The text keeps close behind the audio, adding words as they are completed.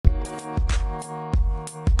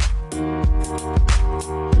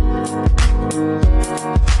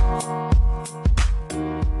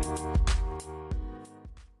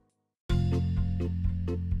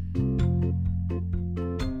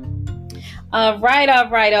All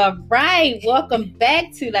right. Welcome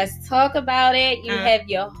back to Let's Talk About It. You have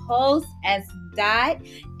your host as Dot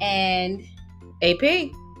and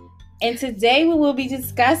AP. And today we will be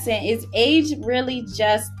discussing, is age really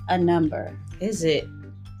just a number? Is it?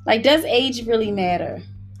 Like, does age really matter?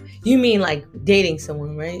 You mean like dating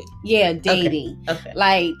someone, right? Yeah, dating. Okay.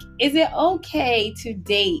 Like, is it okay to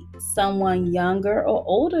date someone younger or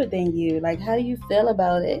older than you? Like, how do you feel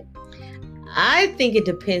about it? I think it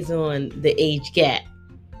depends on the age gap.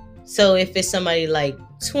 So if it's somebody like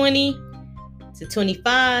 20 to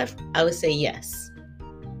 25, I would say yes.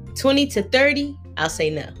 20 to 30, I'll say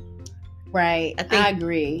no. Right. I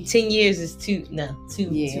agree. 10 years is too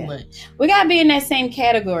much. We got to be in that same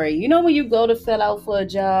category. You know, when you go to fill out for a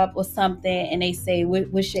job or something and they say,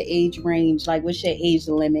 what's your age range? Like, what's your age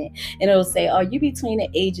limit? And it'll say, are you between the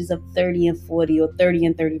ages of 30 and 40 or 30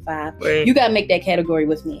 and 35? Right. You got to make that category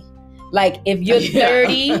with me. Like, if you're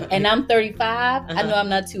 30 and I'm 35, I know I'm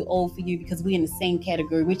not too old for you because we're in the same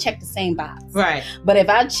category. We check the same box. Right. But if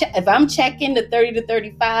I'm checking the 30 to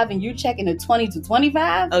 35 and you checking the 20 to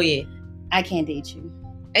 25, oh yeah, I can't date you.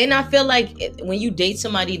 And I feel like when you date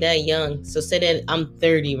somebody that young, so say that I'm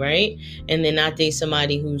 30, right? And then I date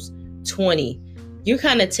somebody who's 20, you're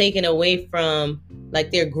kind of taking away from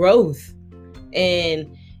like their growth,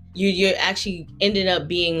 and you're actually ended up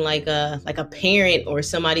being like a parent or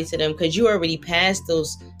somebody to them because you already passed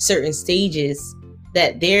those certain stages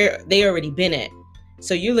that they already been at.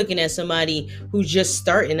 So you're looking at somebody who's just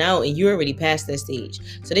starting out and you're already past that stage.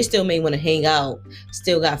 So they still may want to hang out,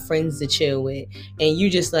 still got friends to chill with. And you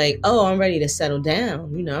just like, oh, I'm ready to settle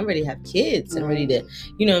down. You know, I'm ready to have kids. I'm ready to,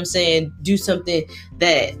 you know what I'm saying, do something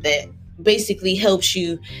that basically helps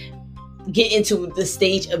you get into the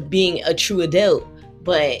stage of being a true adult.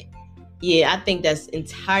 But yeah, I think that's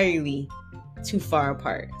entirely too far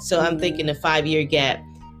apart. So I'm thinking a 5-year gap,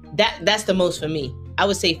 that's the most for me. I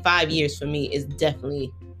would say 5 years for me is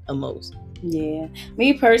definitely a most. Yeah.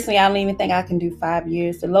 Me personally, I don't even think I can do 5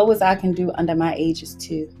 years. The lowest I can do under my age is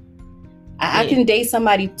 2. I can date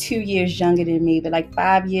somebody 2 years younger than me, but like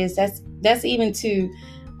 5 years, that's even too.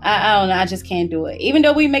 I don't know. I just can't do it. Even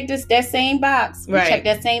though we make that same box, we check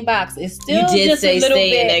that same box. It's still just a little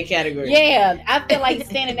bit in that category. Yeah, I feel like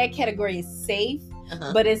staying in that category is safe,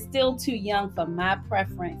 but it's still too young for my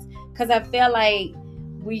preference. Because I feel like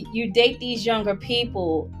you date these younger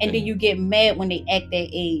people and then you get mad when they act their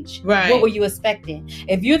age. Right. What were you expecting?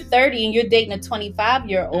 If you're 30 and you're dating a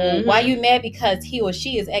 25-year-old, why are you mad because he or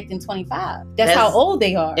she is acting 25? That's how old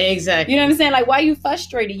they are. Exactly. You know what I'm saying? Like, why are you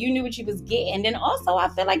frustrated? You knew what you was getting. And then also, I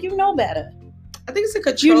feel like you know better. I think it's a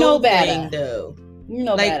control thing, though. You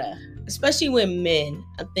know better. Especially with men.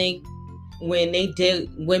 I think when they date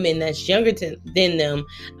women that's younger than them,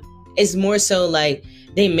 it's more so like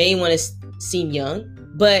they may want to seem young.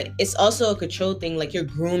 But it's also a control thing. Like, you're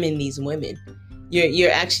grooming these women.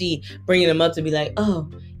 You're actually bringing them up to be like,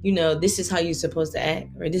 oh, you know, this is how you're supposed to act,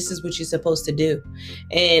 or this is what you're supposed to do.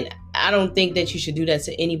 And I don't think that you should do that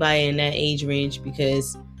to anybody in that age range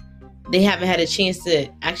because they haven't had a chance to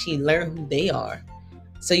actually learn who they are.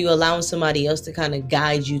 So you're allowing somebody else to kind of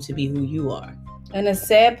guide you to be who you are. And the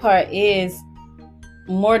sad part is,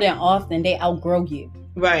 more than often, they outgrow you.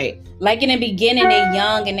 Right. Like in the beginning, they're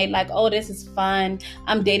young and they like, oh, this is fun.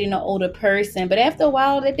 I'm dating an older person. But after a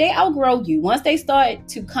while, they outgrow you. Once they start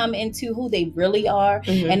to come into who they really are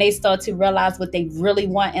and they start to realize what they really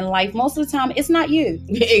want in life, most of the time, it's not you.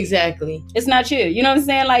 Exactly. It's not you. You know what I'm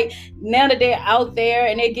saying? Like, now that they're out there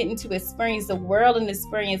and they're getting to experience the world and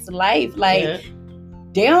experience life, like,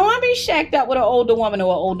 they don't want to be shacked up with an older woman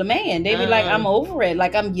or an older man. They be like, I'm over it.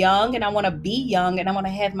 Like, I'm young and I want to be young and I want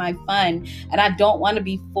to have my fun. And I don't want to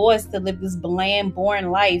be forced to live this bland,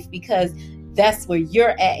 boring life because that's where you're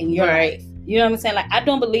at in your life. You know what I'm saying? Like, I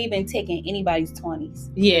don't believe in taking anybody's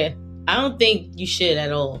 20s. Yeah. I don't think you should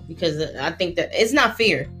at all because I think that it's not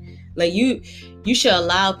fair. Like, you should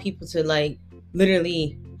allow people to, like,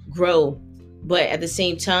 literally grow. But at the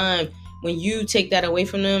same time, when you take that away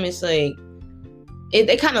from them, it's like,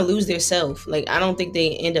 they kind of lose their self. Like, I don't think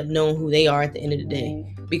they end up knowing who they are at the end of the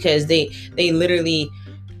day because they literally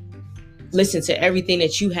listen to everything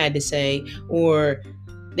that you had to say, or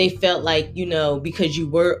they felt like, you know, because you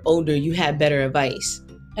were older, you had better advice.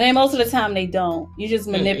 And then most of the time they don't. You're just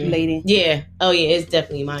manipulating. Yeah. Oh yeah, it's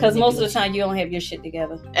definitely mine. Because most of the time you don't have your shit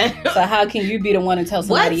together. So how can you be the one to tell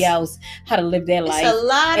somebody else how to live their life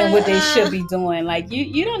and what they should be doing? Like,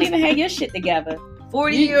 you don't even have your shit together.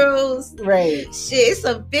 40-year-olds. Right. Shit,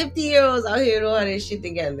 some 50-year-olds out here doing all this shit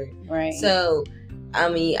together. Right. So, I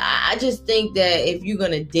mean, I just think that if you're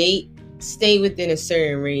going to date, stay within a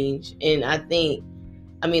certain range. And I think,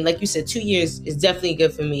 I mean, like you said, 2 years is definitely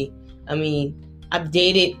good for me. I mean, I've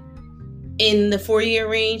dated in the 4-year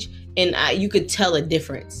range, and you could tell a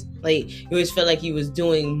difference. Like, you always felt like you was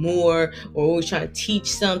doing more, or always trying to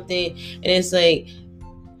teach something, and it's like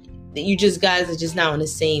you just guys are just not on the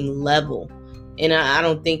same level. And I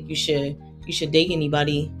don't think you should date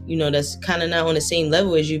anybody, that's kind of not on the same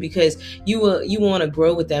level as you, because you want to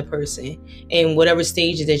grow with that person, and whatever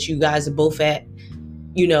stage that you guys are both at,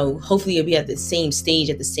 hopefully you'll be at the same stage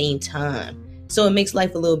at the same time. So it makes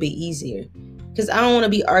life a little bit easier. Because I don't want to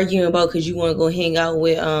be arguing about because you want to go hang out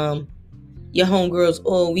with your homegirls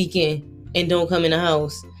all weekend and don't come in the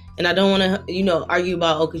house. And I don't want to, argue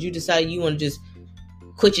about, because you decided you want to just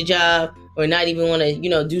quit your job or not even want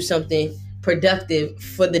to, do something productive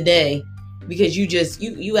for the day, because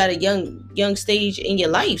you at a young stage in your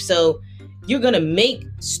life. So you're going to make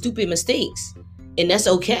stupid mistakes, and that's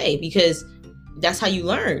okay, because that's how you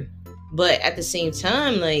learn. But at the same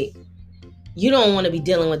time, like, you don't want to be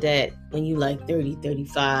dealing with that when you like 30,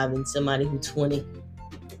 35 and somebody who's 20.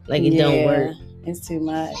 Like, it don't work. It's too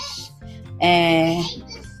much. And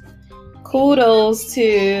kudos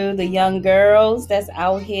to the young girls that's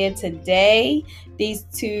out here today. These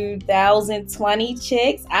 2020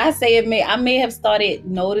 chicks. I may have started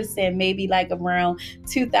noticing maybe like around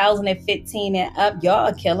 2015 and up. Y'all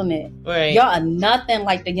are killing it. Right. Y'all are nothing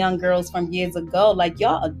like the young girls from years ago. Like,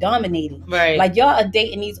 y'all are dominating. Right. Like, y'all are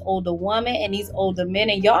dating these older women and these older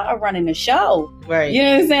men, and y'all are running the show. Right. You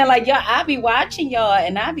know what I'm saying? Like, y'all, I be watching y'all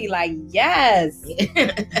and I be like, yes.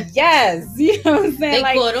 Yes. You know what I'm saying? They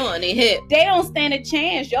like, caught on. They hit. They don't stand a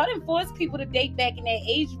chance. Y'all didn't force people to date back in that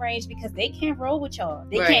age range because they can't roll with y'all.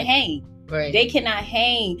 They can't hang. Right. They cannot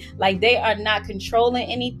hang. Like, they are not controlling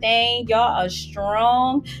anything. Y'all are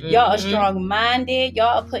strong. Mm-hmm. Y'all are strong-minded.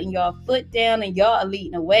 Y'all are putting y'all foot down, and y'all are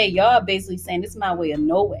leading the way. Y'all are basically saying, this is my way or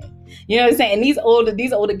no way. You know what I'm saying? And these older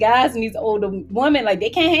guys and these older women, like, they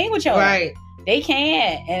can't hang with y'all. They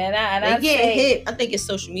can't. And I get hit. I think it's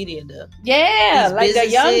social media, though. Yeah, these like the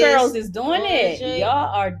young girls is doing it. Shit.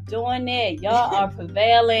 Y'all are doing it. Y'all are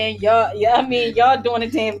prevailing. Y'all doing the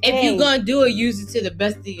damn thing. If you're gonna do it, use it to the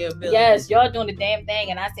best of your ability. Yes, y'all doing the damn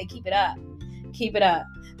thing, and I say keep it up. Keep it up.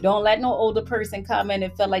 Don't let no older person come in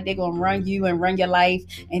and feel like they're gonna run you and run your life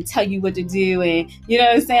and tell you what to do, and you know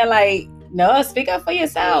what I'm saying? Like, no, speak up for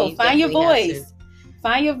yourself. Find your voice.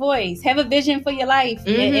 Find your voice. Have a vision for your life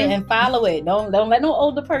and follow it. Don't let no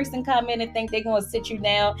older person come in and think they're going to sit you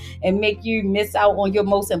down and make you miss out on your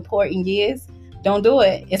most important years. Don't do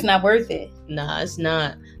it. It's not worth it. Nah, it's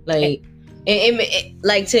not. Like,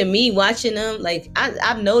 like, to me, watching them, like,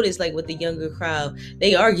 I've noticed, like, with the younger crowd,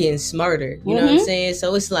 they are getting smarter. You know what I'm saying?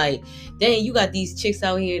 So it's like, dang, you got these chicks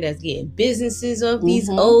out here that's getting businesses off these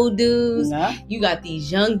old dudes. Yeah. You got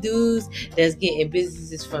these young dudes that's getting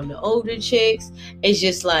businesses from the older chicks. It's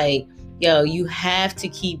just like, yo, you got to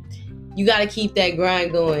keep that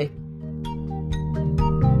grind going.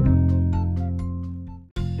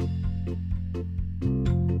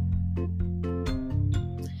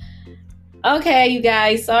 Okay, you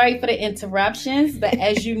guys, sorry for the interruptions, but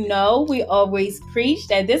as you know, we always preach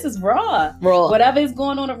that this is raw. Whatever is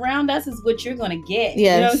going on around us is what you're going to get. Yes. You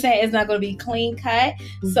know what I'm saying? It's not going to be clean cut.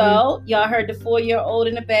 So, y'all heard the 4-year-old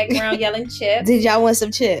in the background yelling chips. Did y'all want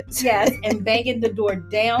some chips? Yes, and banging the door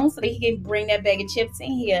down so that he can bring that bag of chips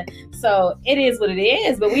in here. So, it is what it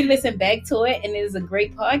is, but we listen back to it, and it is a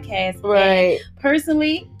great podcast. Right. And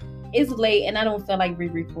personally, it's late and I don't feel like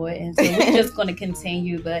re-recording, so we're just going to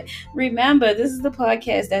continue. But remember, this is the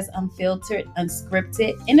podcast that's unfiltered,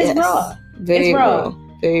 unscripted, and it's raw. It's raw.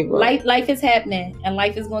 Very raw. Life is happening, and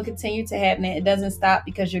life is going to continue to happen. It doesn't stop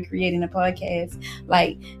because you're creating a podcast.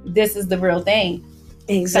 Like, this is the real thing.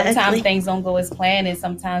 Exactly. Sometimes things don't go as planned, and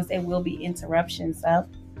sometimes there will be interruptions. So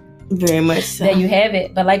very much so. There you have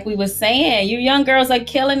it. But like we were saying, you young girls are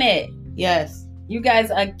killing it. Yes. You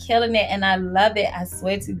guys are killing it, and I love it. I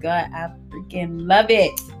swear to God, I freaking love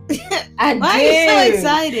it. Why are you so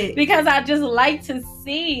excited? Because I just like to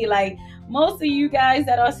see, like, most of you guys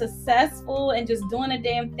that are successful and just doing a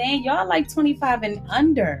damn thing, y'all like 25 and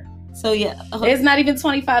under. So yeah, it's not even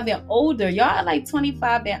 25 and older. Y'all are like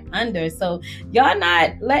 25 and under. So y'all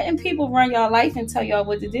not letting people run y'all life and tell y'all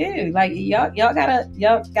what to do. Like, y'all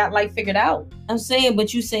got life figured out. I'm saying,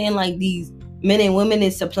 but you saying like these men and women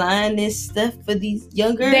is supplying this stuff for these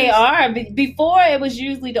younger? They are. Before, it was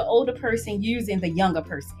usually the older person using the younger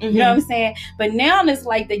person. You know what I'm saying? But now it's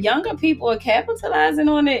like the younger people are capitalizing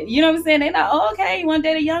on it. You know what I'm saying? They're like, oh, okay, you want to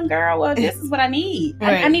date a young girl? Well, this is what I need.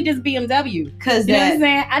 Right. I need this BMW. Because you know what I'm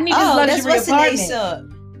saying? I need this luxury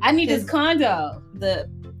apartment. I need this condo. The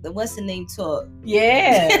what's the name talk?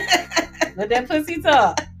 Yeah. Let that pussy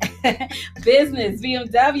talk. business,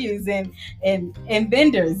 BMWs and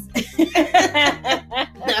vendors.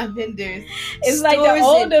 Not vendors. It's Stores like the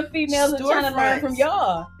older females are trying to learn storefronts. from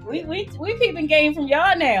y'all. We peeping game from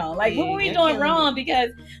y'all now. Like, what were we doing wrong?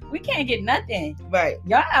 Because we can't get nothing. Right.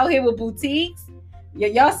 Y'all out here with boutiques.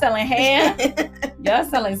 Y'all selling hair. Y'all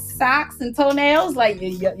selling socks and toenails. Like,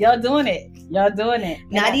 y'all doing it. Y'all doing it.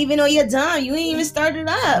 Not even on your dime. You ain't even started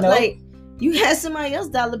up. Nope. Like, you had somebody else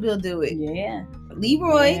dollar bill do it. Yeah.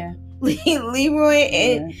 Leroy. Yeah. Leroy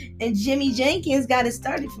and Jimmy Jenkins got it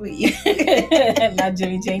started for you. Not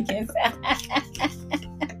Jimmy Jenkins.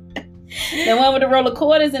 The one with the roll of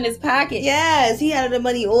quarters in his pocket. Yes, he had the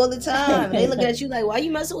money all the time. They looking at you like, why you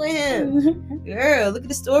messing with him? Girl, look at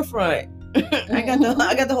the storefront. I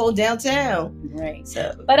got the whole downtown. Right.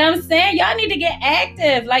 So, but I'm saying y'all need to get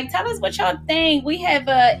active. Like, tell us what y'all think. We have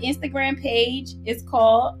a Instagram page. It's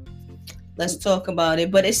called Let's Talk About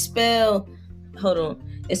It. But it's spelled, hold on.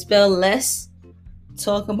 It's spelled Let's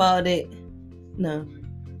Talk About It. No.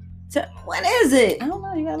 What is it? I don't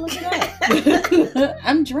know. You gotta look it up.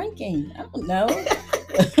 I'm drinking. I don't know.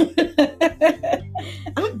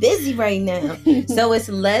 I'm busy right now. So it's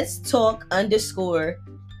Let's Talk _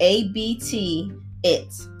 ABT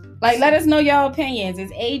it. Like, let us know y'all opinions.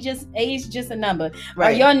 Is age just a number?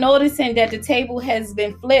 Right. Are y'all noticing that the table has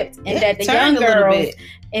been flipped and that the young girls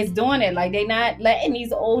is doing it? Like, they not letting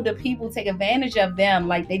these older people take advantage of them.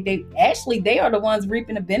 Like, they are the ones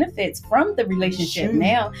reaping the benefits from the relationship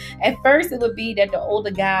now. At first, it would be that the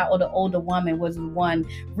older guy or the older woman was the one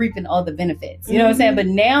reaping all the benefits. You know what I'm saying? But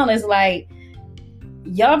now it's like,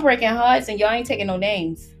 y'all breaking hearts and y'all ain't taking no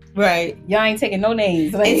names. Right. Y'all ain't taking no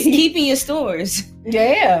names. Like, it's keeping your stores.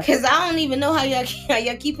 Yeah. Because I don't even know how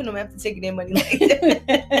y'all keeping them after taking their money like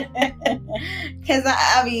that. Because,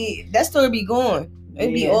 I mean, that store be gone.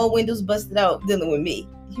 It'd be all windows busted out dealing with me.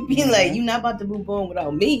 You be like, you not about to move on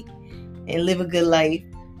without me and live a good life.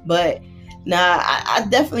 But, I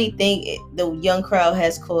definitely think the young crowd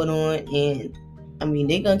has caught on. And, I mean,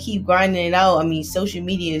 they're going to keep grinding it out. I mean, social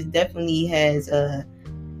media definitely has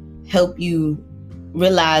helped you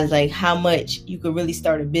realize like how much you could really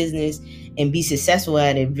start a business and be successful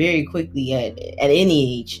at it very quickly at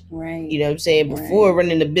any age. Right. You know what I'm saying? Before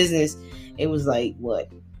running a business, it was like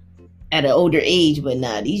at an older age, but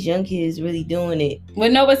these young kids really doing it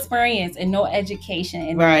with no experience and no education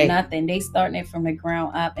and nothing. They starting it from the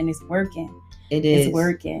ground up and it's working. It's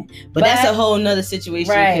working. But that's a whole nother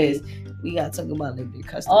situation because we got to talk about limited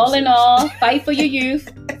customers. All in all, fight for your youth.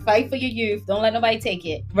 Fight for your youth. Don't let nobody take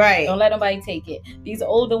it. Right. Don't let nobody take it. These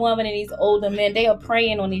older women and these older men, they are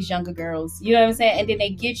preying on these younger girls. You know what I'm saying? And then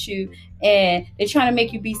they get you and they're trying to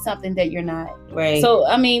make you be something that you're not. Right. So,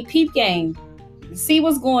 I mean, peep game. See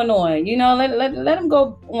what's going on. You know, let them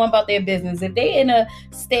go on about their business. If they in a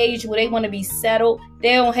stage where they want to be settled,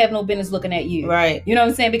 they don't have no business looking at you. Right. You know what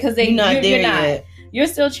I'm saying? Because you're not. Yet. You're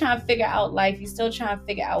still trying to figure out life. You're still trying to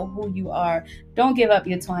figure out who you are. Don't give up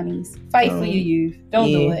your 20s. Fight for your youth. Don't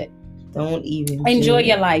do it. Don't even enjoy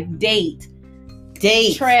your life. Date.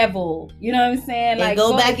 Travel. You know what I'm saying? And like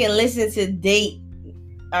go back and listen to Date.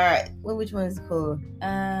 All right. Which one is it called?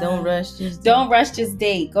 Don't rush. Don't rush. Just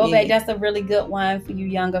date. Go back. That's a really good one for you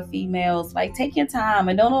younger females. Like, take your time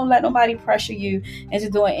and don't let nobody pressure you into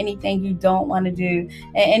doing anything you don't want to do.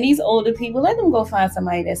 And these older people, let them go find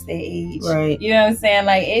somebody that's their age. Right. You know what I'm saying?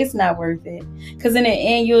 Like, it's not worth it. Because in the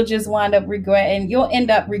end, you'll just wind up regretting. You'll end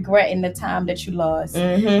up regretting the time that you lost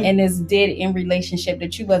in this dead-end relationship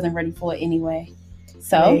that you wasn't ready for anyway.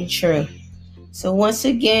 So very true. So once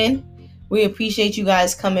again, we appreciate you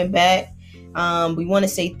guys coming back. We want to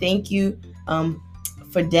say thank you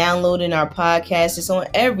for downloading our podcast. It's on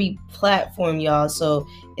every platform, y'all. So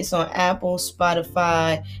it's on Apple,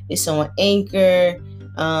 Spotify. It's on Anchor.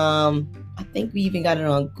 I think we even got it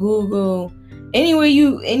on Google. Anywhere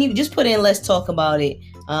you just put in Let's Talk About It.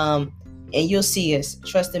 And you'll see us.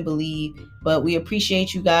 Trust and believe. But we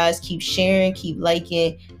appreciate you guys. Keep sharing, keep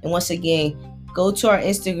liking. And once again, go to our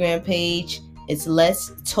Instagram page. It's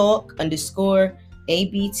Let's Talk _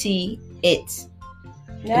 ABT it.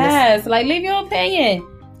 Yes, like leave your opinion.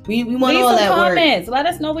 We want all that comments. Let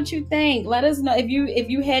us know what you think. Let us know if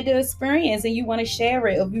you had the experience and you want to share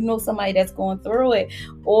it, or if you know somebody that's going through it,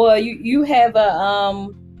 or you have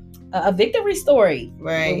a a victory story,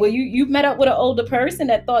 right? Where you met up with an older person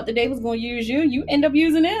that thought that they was going to use you end up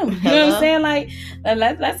using them. You know what I'm saying? Like,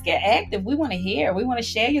 let's get active. We want to hear. We want to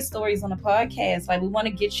share your stories on the podcast. Like, we want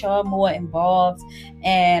to get y'all more involved,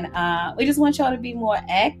 and we just want y'all to be more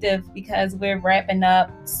active because we're wrapping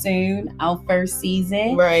up soon our first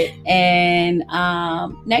season, right? And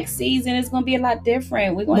next season is going to be a lot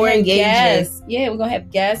different. We're going to have engaging. Guests. Yeah, we're going to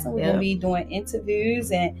have guests, and we're going to be doing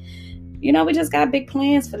interviews, and we just got big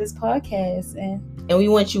plans for this podcast, and we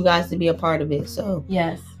want you guys to be a part of it. So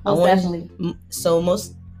yes, definitely.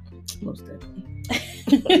 Most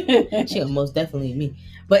definitely. She most definitely me.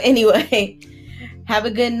 But anyway, have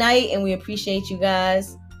a good night, and we appreciate you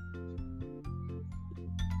guys.